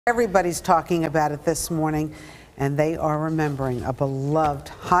Everybody's talking about it this morning, and they are remembering a beloved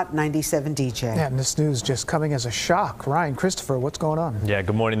Hot 97 DJ. Yeah, and this news just coming as a shock. Ryan, Christopher, what's going on? Yeah,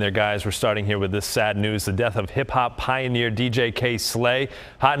 good morning there, guys. We're starting here with this sad news, the death of hip-hop pioneer DJ Kay Slay.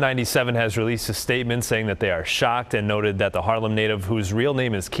 Hot 97 has released a statement saying that they are shocked and noted that the Harlem native, whose real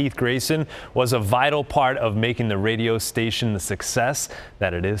name is Keith Grayson, was a vital part of making the radio station the success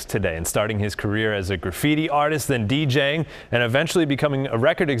that it is today. And starting his career as a graffiti artist, then DJing, and eventually becoming a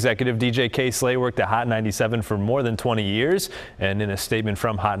record executive, DJ Kay Slay worked at Hot 97 for more than 20 years. And in a statement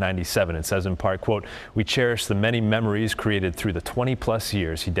from Hot 97, it says in part, quote, "We cherish the many memories created through the 20-plus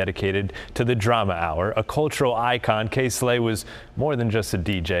years he dedicated to the Drama Hour. A cultural icon, Kay Slay was more than just a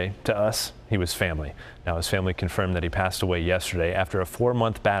DJ. To us, he was family." Now, his family confirmed that he passed away yesterday after a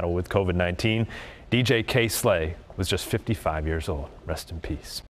 4-month battle with COVID-19. DJ Kay Slay was just 55 years old. Rest in peace.